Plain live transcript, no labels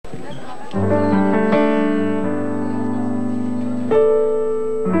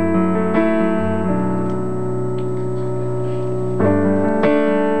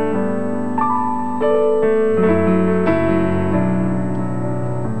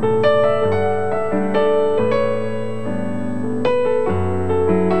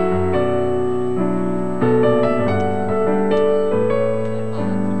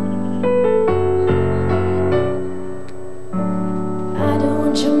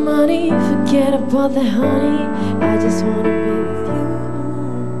Forget about the honey, I just wanna be with you.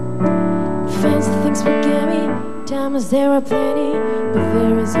 Fancy things forget me, diamonds there are plenty, but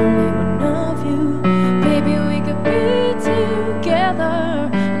there is only one of you. Baby, we could be together,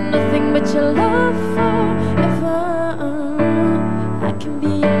 nothing but your love forever. I can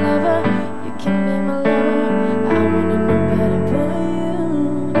be your lover, you can be my lover. I wanna know better for you.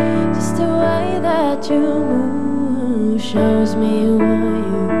 Just the way that you move shows me what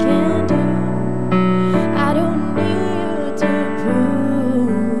you can do.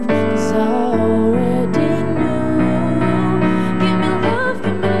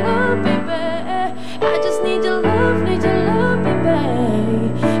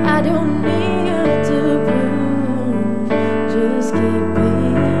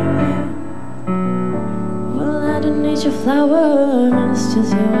 Your flowers,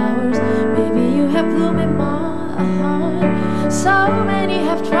 just your hours. Baby, you have bloomed in my heart. So many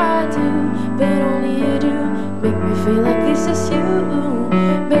have tried to, but only you do make me feel like this is you.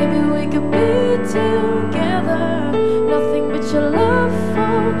 Baby, we could be together, nothing but your love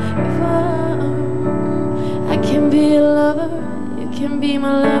forever. I can be your lover, you can be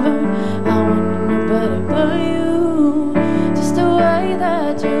my lover. I wanna know better but you. Just the way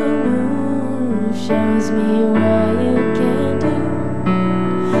that you move shows me what you can do.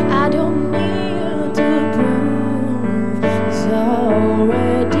 I don't need you to prove, 'cause I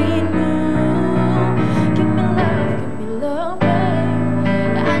already know. Give me love,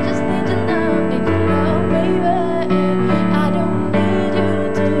 babe. I just need your love, baby. I don't need you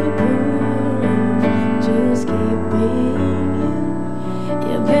to prove, just keep being you.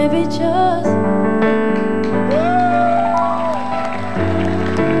 Yeah, baby, just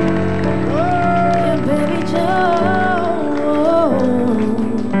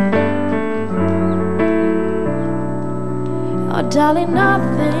darling,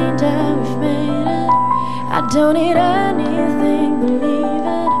 nothing that we've made it. I don't need anything, believe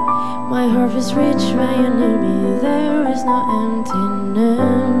it. My heart is rich when you're near me. There is no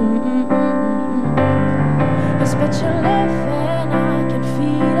emptiness. But your love and I can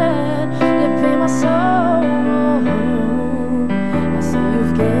feel it deep in my soul. I see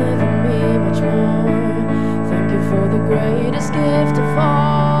you've given me much more. Thank you for the greatest gift of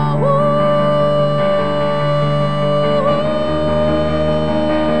all.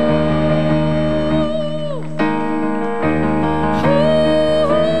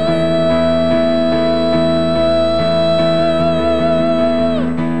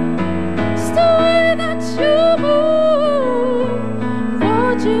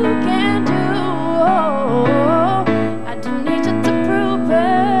 You can do, I don't need you to prove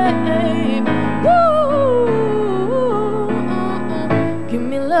it, babe. Woo. Give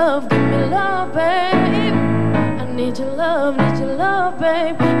me love, babe. I need your love,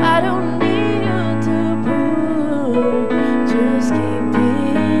 babe. I don't need